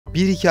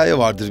Bir hikaye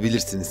vardır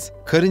bilirsiniz.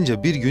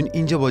 Karınca bir gün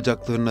ince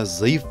bacaklarına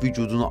zayıf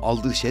vücudunu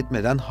aldırış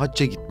etmeden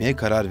hacca gitmeye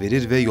karar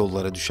verir ve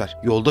yollara düşer.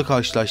 Yolda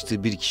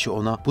karşılaştığı bir kişi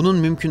ona bunun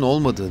mümkün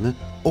olmadığını,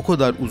 o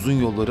kadar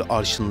uzun yolları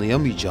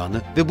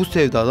arşınlayamayacağını ve bu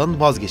sevdadan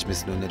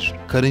vazgeçmesini önerir.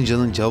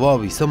 Karıncanın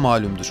cevabı ise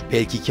malumdur.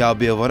 Belki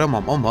Kabe'ye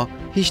varamam ama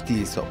hiç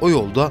değilse o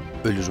yolda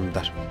ölürüm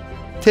der.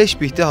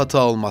 Teşbihte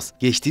hata olmaz.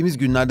 Geçtiğimiz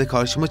günlerde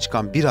karşıma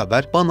çıkan bir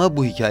haber bana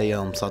bu hikayeyi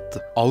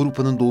anımsattı.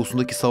 Avrupa'nın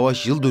doğusundaki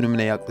savaş yıl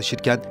dönümüne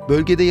yaklaşırken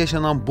bölgede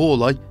yaşanan bu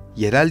olay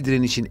yerel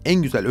direnişin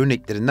en güzel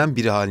örneklerinden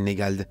biri haline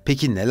geldi.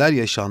 Peki neler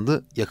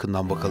yaşandı?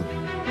 Yakından bakalım.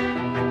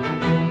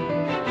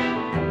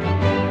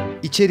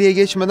 İçeriye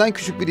geçmeden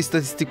küçük bir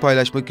istatistik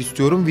paylaşmak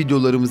istiyorum.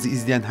 Videolarımızı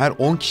izleyen her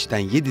 10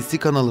 kişiden 7'si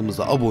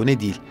kanalımıza abone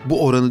değil.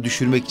 Bu oranı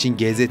düşürmek için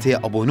GZT'ye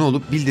abone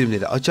olup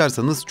bildirimleri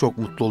açarsanız çok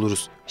mutlu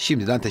oluruz.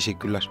 Şimdiden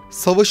teşekkürler.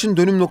 Savaşın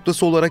dönüm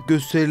noktası olarak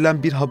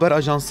gösterilen bir haber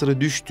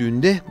ajansları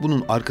düştüğünde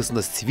bunun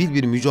arkasında sivil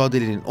bir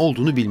mücadelenin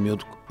olduğunu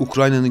bilmiyorduk.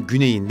 Ukrayna'nın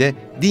güneyinde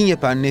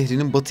Dinyeper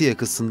Nehri'nin batı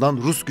yakasından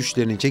Rus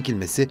güçlerinin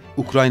çekilmesi,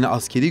 Ukrayna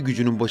askeri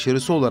gücünün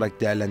başarısı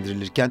olarak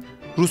değerlendirilirken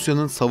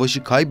Rusya'nın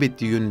savaşı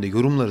kaybettiği yönünde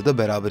yorumları da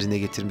beraberine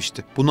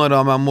getirmişti. Buna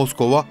rağmen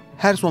Moskova,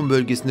 Herson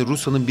bölgesinde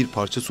Rusya'nın bir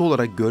parçası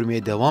olarak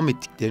görmeye devam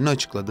ettiklerini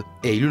açıkladı.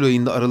 Eylül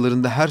ayında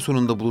aralarında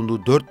Herson'un da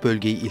bulunduğu 4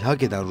 bölgeyi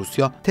ilhak eden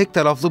Rusya, tek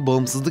taraflı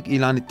bağımsızlık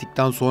ilan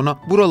ettikten sonra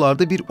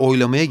buralarda bir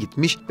oylamaya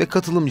gitmiş ve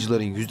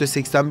katılımcıların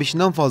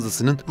 %85'inden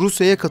fazlasının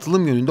Rusya'ya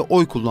katılım yönünde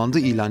oy kullandığı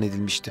ilan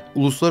edilmişti.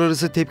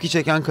 Uluslararası tepki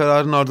çeken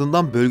kararın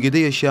ardından bölgede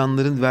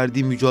yaşayanların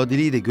verdiği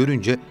mücadeleyi de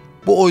görünce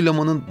bu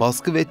oylamanın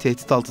baskı ve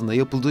tehdit altında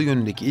yapıldığı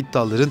yönündeki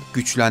iddiaların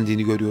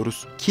güçlendiğini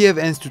görüyoruz. Kiev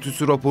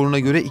Enstitüsü raporuna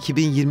göre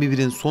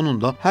 2021'in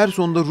sonunda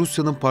Herson'da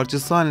Rusya'nın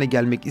parçası haline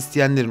gelmek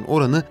isteyenlerin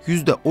oranı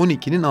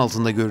 %12'nin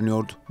altında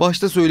görünüyordu.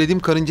 Başta söylediğim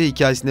karınca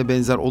hikayesine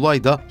benzer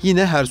olay da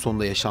yine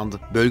Herson'da yaşandı.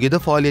 Bölgede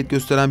faaliyet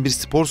gösteren bir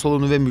spor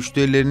salonu ve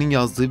müşterilerinin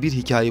yazdığı bir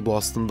hikaye bu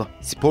aslında.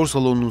 Spor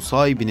salonunun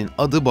sahibinin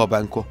adı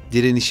Babenko.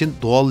 Direnişin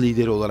doğal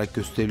lideri olarak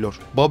gösteriliyor.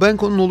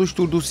 Babenko'nun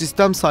oluşturduğu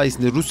sistem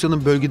sayesinde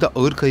Rusya'nın bölgede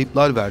ağır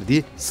kayıplar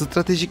verdiği,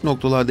 stratejik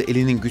noktalarda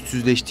elinin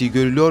güçsüzleştiği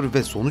görülüyor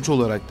ve sonuç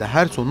olarak da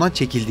Herson'dan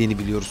çekildiğini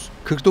biliyoruz.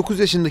 49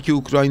 yaşındaki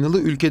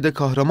Ukraynalı ülkede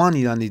kahraman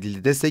ilan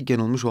edildi desek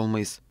yanılmış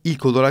olmayız.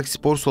 İlk olarak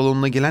spor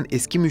salonuna gelen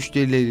eski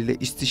müşterileriyle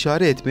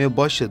istişare etmeye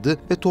başladı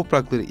ve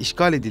toprakları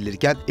işgal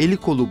edilirken eli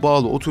kolu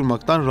bağlı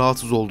oturmaktan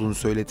rahatsız olduğunu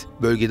söyledi.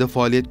 Bölgede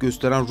faaliyet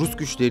gösteren Rus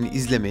güçlerini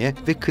izlemeye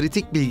ve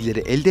kritik bilgileri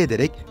elde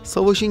ederek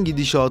savaşın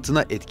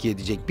gidişatına etki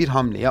edecek bir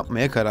hamle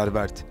yapmaya karar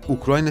verdi.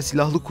 Ukrayna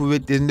Silahlı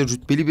Kuvvetleri'nde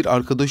rütbeli bir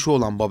arkadaşı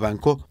olan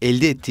Babenko,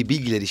 elde ettiği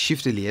bilgileri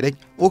şifreleyerek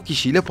o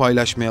kişiyle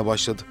paylaşmaya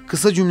başladı.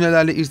 Kısa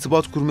cümlelerle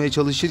irtibat kurmaya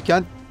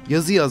çalışırken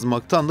yazı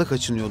yazmaktan da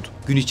kaçınıyordu.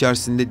 Gün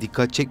içerisinde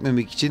dikkat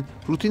çekmemek için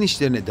rutin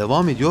işlerine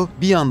devam ediyor,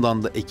 bir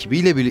yandan da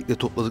ekibiyle birlikte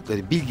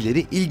topladıkları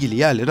bilgileri ilgili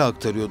yerlere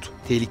aktarıyordu.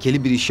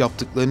 Tehlikeli bir iş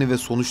yaptıklarını ve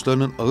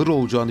sonuçlarının ağır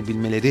olacağını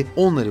bilmeleri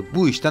onları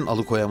bu işten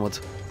alıkoyamadı.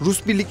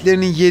 Rus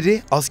birliklerinin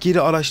yeri,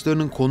 askeri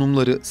araçlarının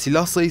konumları,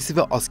 silah sayısı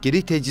ve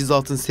askeri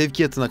teçhizatın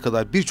sevkiyatına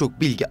kadar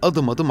birçok bilgi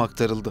adım adım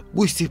aktarıldı.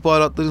 Bu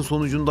istihbaratların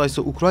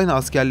sonucundaysa Ukrayna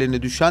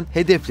askerlerine düşen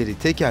hedefleri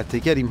teker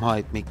teker imha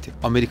etmekti.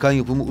 Amerikan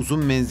yapımı uzun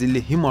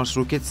menzilli HIMARS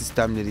roket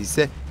sistemleri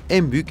ise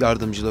en büyük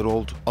yardımcıları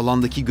oldu.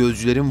 Alandaki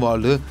gözcülerin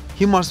varlığı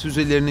HIMARS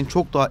füzelerinin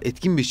çok daha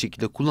etkin bir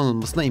şekilde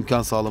kullanılmasına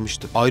imkan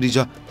sağlamıştı.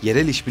 Ayrıca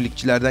yerel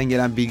işbirlikçilerden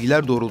gelen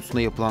bilgiler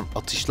doğrultusunda yapılan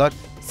atışlar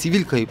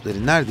sivil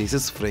kayıpları neredeyse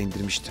sıfıra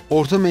indirmişti.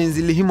 Orta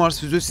menzilli HIMARS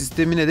füze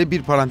sistemine de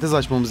bir parantez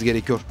açmamız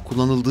gerekiyor.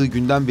 Kullanıldığı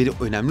günden beri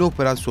önemli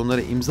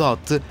operasyonlara imza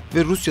attı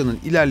ve Rusya'nın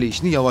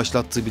ilerleyişini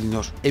yavaşlattığı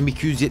biliniyor.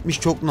 M270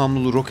 çok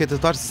namlulu roket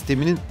atar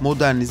sisteminin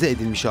modernize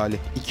edilmiş hali.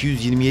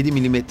 227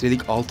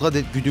 milimetrelik 6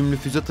 adet güdümlü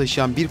füze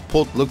taşıyan bir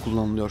podla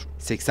kullanılıyor.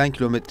 80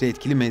 kilometre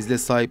etkili menzile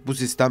sahip bu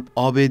sistem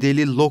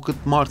ABD'li Lockheed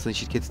Martin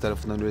şirketi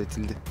tarafından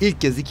üretildi.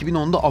 İlk kez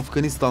 2010'da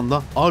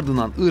Afganistan'da,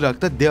 ardından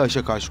Irak'ta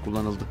DAEŞ'e karşı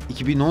kullanıldı.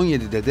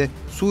 2017'de de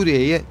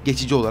Suriye'ye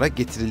geçici olarak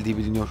getirildiği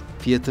biliniyor.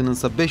 Fiyatının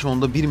ise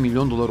 5.10'da 1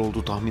 milyon dolar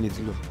olduğu tahmin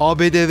ediliyor.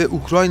 ABD ve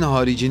Ukrayna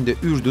haricinde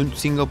Ürdün,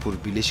 Singapur,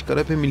 Birleşik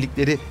Arap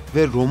Emirlikleri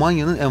ve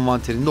Romanya'nın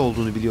envanterinde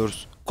olduğunu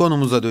biliyoruz.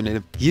 Konumuza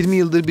dönelim. 20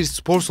 yıldır bir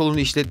spor salonu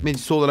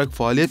işletmecisi olarak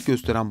faaliyet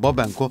gösteren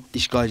Babenko,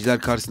 işgalciler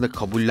karşısında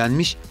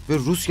kabullenmiş ve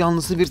Rus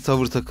yanlısı bir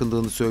tavır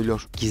takındığını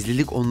söylüyor.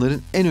 Gizlilik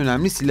onların en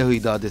önemli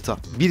silahıydı adeta.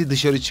 Biri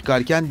dışarı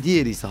çıkarken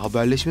diğeri ise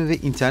haberleşme ve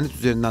internet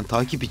üzerinden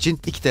takip için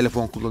 2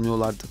 telefon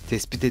kullanıyorlardı.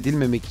 Tespit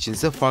edilmemek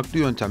içinse farklı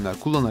yöntemler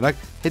kullanarak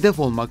hedef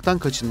olmaktan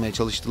kaçınmaya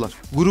çalıştılar.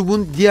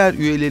 Grubun diğer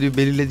üyeleri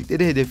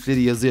belirledikleri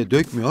hedefleri yazıya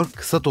dökmüyor,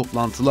 kısa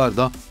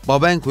toplantılarda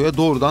Babenko'ya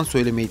doğrudan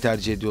söylemeyi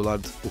tercih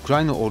ediyorlardı.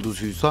 Ukrayna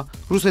ordusuysa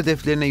Rus Rus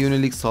hedeflerine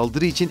yönelik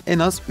saldırı için en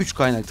az 3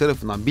 kaynak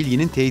tarafından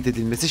bilginin teyit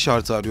edilmesi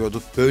şartı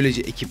arıyordu.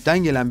 Böylece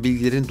ekipten gelen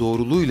bilgilerin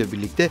doğruluğuyla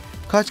birlikte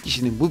kaç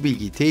kişinin bu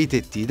bilgiyi teyit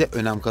ettiği de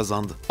önem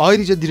kazandı.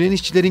 Ayrıca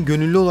direnişçilerin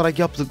gönüllü olarak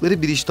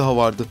yaptıkları bir iş daha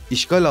vardı.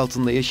 İşgal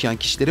altında yaşayan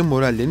kişilerin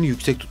morallerini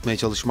yüksek tutmaya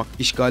çalışmak,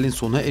 işgalin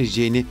sona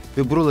ereceğini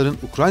ve buraların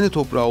Ukrayna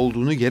toprağı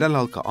olduğunu yerel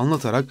halka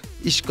anlatarak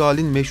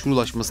işgalin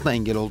meşrulaşmasına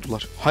engel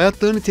oldular.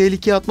 Hayatlarını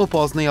tehlikeye atma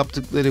pahasına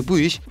yaptıkları bu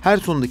iş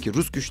Herson'daki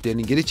Rus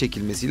güçlerinin geri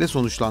çekilmesiyle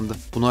sonuçlandı.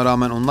 Buna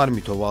rağmen onlar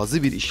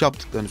mütevazı bir iş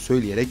yaptıklarını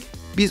söyleyerek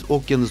biz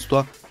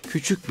okyanusta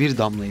küçük bir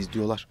damlayız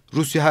diyorlar.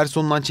 Rusya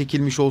Herson'dan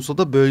çekilmiş olsa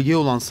da bölgeye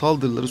olan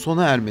saldırıları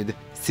sona ermedi.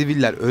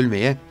 Siviller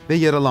ölmeye ve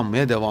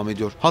yaralanmaya devam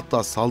ediyor.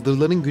 Hatta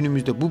saldırıların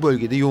günümüzde bu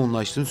bölgede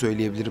yoğunlaştığını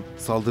söyleyebilirim.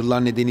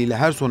 Saldırılar nedeniyle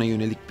Herson'a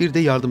yönelik bir de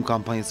yardım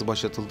kampanyası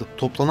başlatıldı.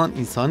 Toplanan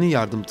insani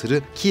yardım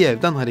tırı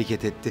Kiev'den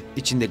hareket etti.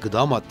 İçinde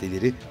gıda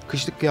maddeleri,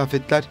 kışlık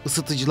kıyafetler,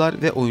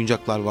 ısıtıcılar ve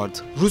oyuncaklar vardı.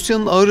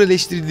 Rusya'nın ağır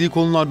eleştirildiği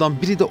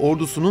konulardan biri de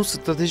ordusunun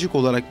stratejik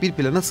olarak bir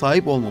plana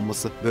sahip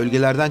olmaması,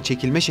 bölgelerden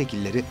çekilme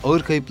şekilleri,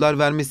 ağır kayıplar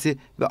vermesi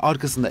ve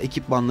arkasında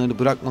ekipmanlarını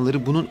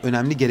bırakmaları bunun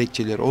önemli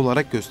gerekçeleri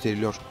olarak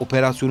gösteriliyor.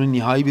 Operasyonun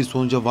nihai bir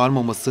sonuca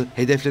varmaması,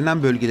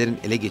 hedeflenen bölgelerin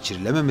ele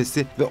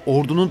geçirilememesi ve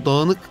ordunun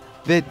dağınık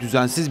ve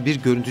düzensiz bir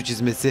görüntü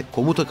çizmesi,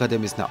 komuta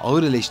kademesine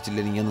ağır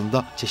eleştirilerin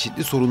yanında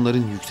çeşitli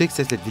sorunların yüksek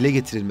sesle dile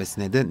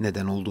getirilmesine de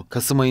neden oldu.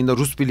 Kasım ayında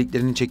Rus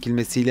birliklerinin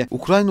çekilmesiyle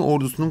Ukrayna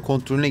ordusunun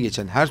kontrolüne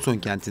geçen Herson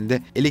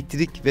kentinde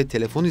elektrik ve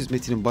telefon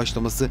hizmetinin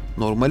başlaması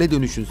normale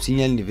dönüşün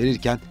sinyalini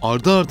verirken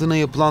ardı ardına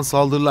yapılan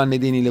saldırılar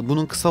nedeniyle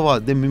bunun kısa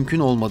vadede mümkün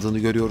olmadığını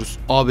görüyoruz.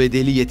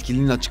 ABD'li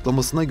yetkilinin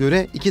açıklamasına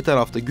göre iki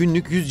tarafta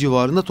günlük 100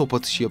 civarında top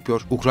atışı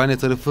yapıyor. Ukrayna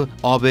tarafı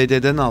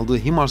ABD'den aldığı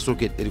HIMARS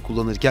roketleri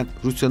kullanırken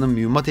Rusya'nın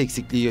mühimmat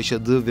eksikliği yaşadığı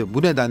ve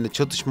bu nedenle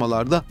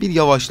çatışmalarda bir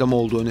yavaşlama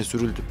olduğu öne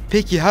sürüldü.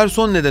 Peki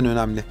Herson neden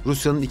önemli?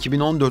 Rusya'nın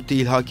 2014'te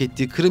ilhak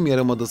ettiği Kırım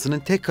Yarımadası'nın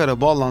tek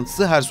kara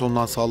bağlantısı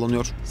Herson'dan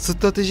sağlanıyor.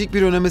 Stratejik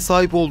bir öneme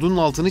sahip olduğunun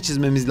altını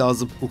çizmemiz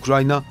lazım.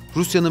 Ukrayna,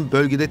 Rusya'nın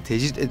bölgede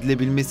tecrit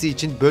edilebilmesi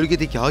için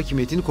bölgedeki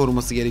hakimiyetini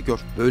koruması gerekiyor.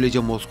 Böylece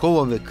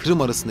Moskova ve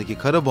Kırım arasındaki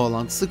kara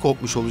bağlantısı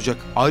kopmuş olacak.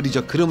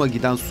 Ayrıca Kırım'a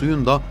giden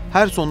suyun da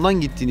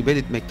Herson'dan gittiğini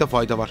belirtmekte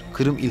fayda var.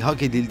 Kırım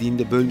ilhak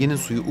edildiğinde bölgenin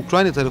suyu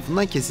Ukrayna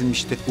tarafından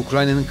kesilmişti.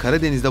 Ukrayna'nın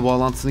Karadeniz'de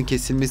bağlantısının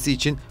kesilmesi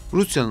için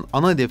Rusya'nın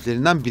ana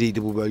hedeflerinden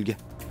biriydi bu bölge.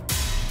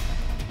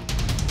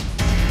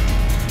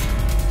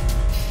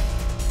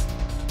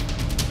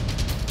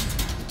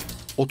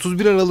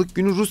 ...31 Aralık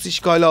günü Rus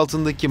işgali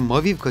altındaki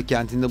Mavivka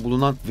kentinde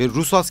bulunan ve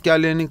Rus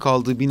askerlerinin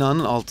kaldığı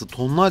binanın altı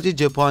tonlarca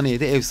cephaneye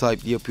de ev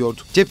sahipliği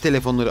yapıyordu. Cep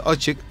telefonları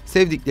açık,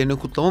 sevdiklerine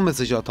kutlama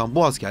mesajı atan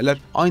bu askerler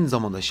aynı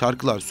zamanda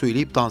şarkılar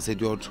söyleyip dans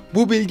ediyordu.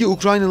 Bu bilgi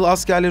Ukraynalı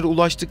askerlere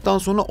ulaştıktan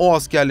sonra o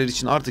askerler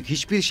için artık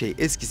hiçbir şey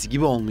eskisi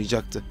gibi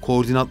olmayacaktı.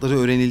 Koordinatları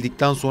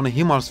öğrenildikten sonra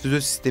HIMARS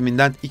füze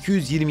sisteminden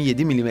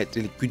 227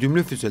 milimetrelik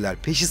güdümlü füzeler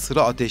peşi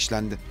sıra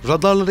ateşlendi.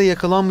 Radarlara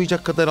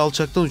yakalanmayacak kadar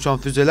alçaktan uçan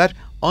füzeler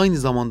aynı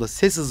zamanda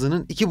ses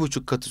hızının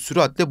 2,5 katı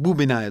süratle bu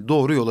binaya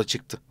doğru yola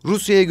çıktı.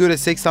 Rusya'ya göre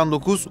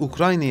 89,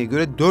 Ukrayna'ya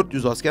göre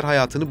 400 asker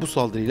hayatını bu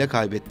saldırıyla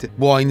kaybetti.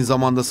 Bu aynı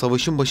zamanda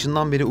savaşın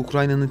başından beri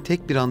Ukrayna'nın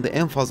tek bir anda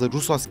en fazla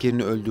Rus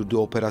askerini öldürdüğü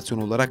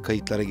operasyon olarak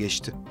kayıtlara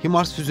geçti.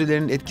 HIMARS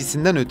füzelerinin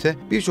etkisinden öte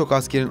birçok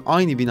askerin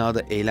aynı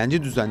binada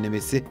eğlence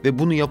düzenlemesi ve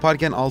bunu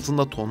yaparken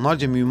altında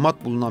tonlarca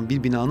mühimmat bulunan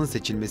bir binanın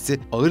seçilmesi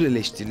ağır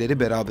eleştirileri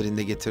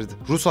beraberinde getirdi.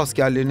 Rus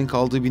askerlerinin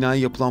kaldığı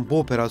binaya yapılan bu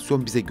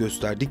operasyon bize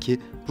gösterdi ki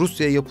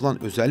Rusya'ya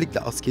yapılan özellikle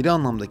askeri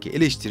anlamdaki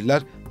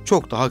eleştiriler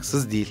çok da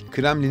haksız değil.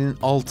 Kremlin'in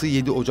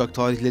 6-7 Ocak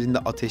tarihlerinde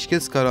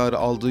ateşkes kararı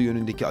aldığı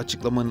yönündeki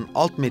açıklamanın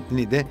alt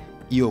metnini de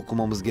iyi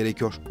okumamız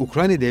gerekiyor.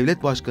 Ukrayna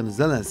Devlet Başkanı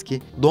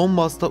Zelenski,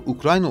 Donbas'ta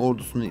Ukrayna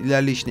ordusunun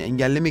ilerleyişini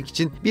engellemek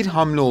için bir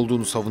hamle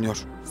olduğunu savunuyor.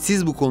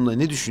 Siz bu konuda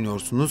ne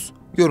düşünüyorsunuz?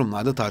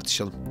 Yorumlarda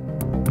tartışalım.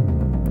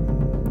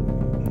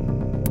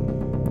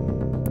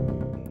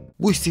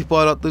 Bu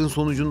istihbaratların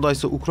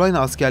sonucundaysa Ukrayna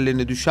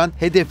askerlerine düşen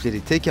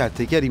hedefleri teker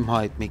teker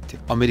imha etmekti.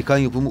 Amerikan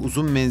yapımı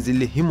uzun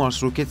menzilli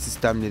HIMARS roket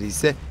sistemleri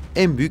ise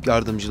en büyük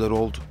yardımcıları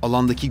oldu.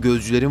 Alandaki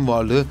gözcülerin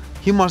varlığı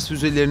HIMARS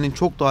füzelerinin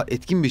çok daha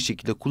etkin bir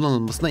şekilde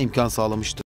kullanılmasına imkan sağlamıştı.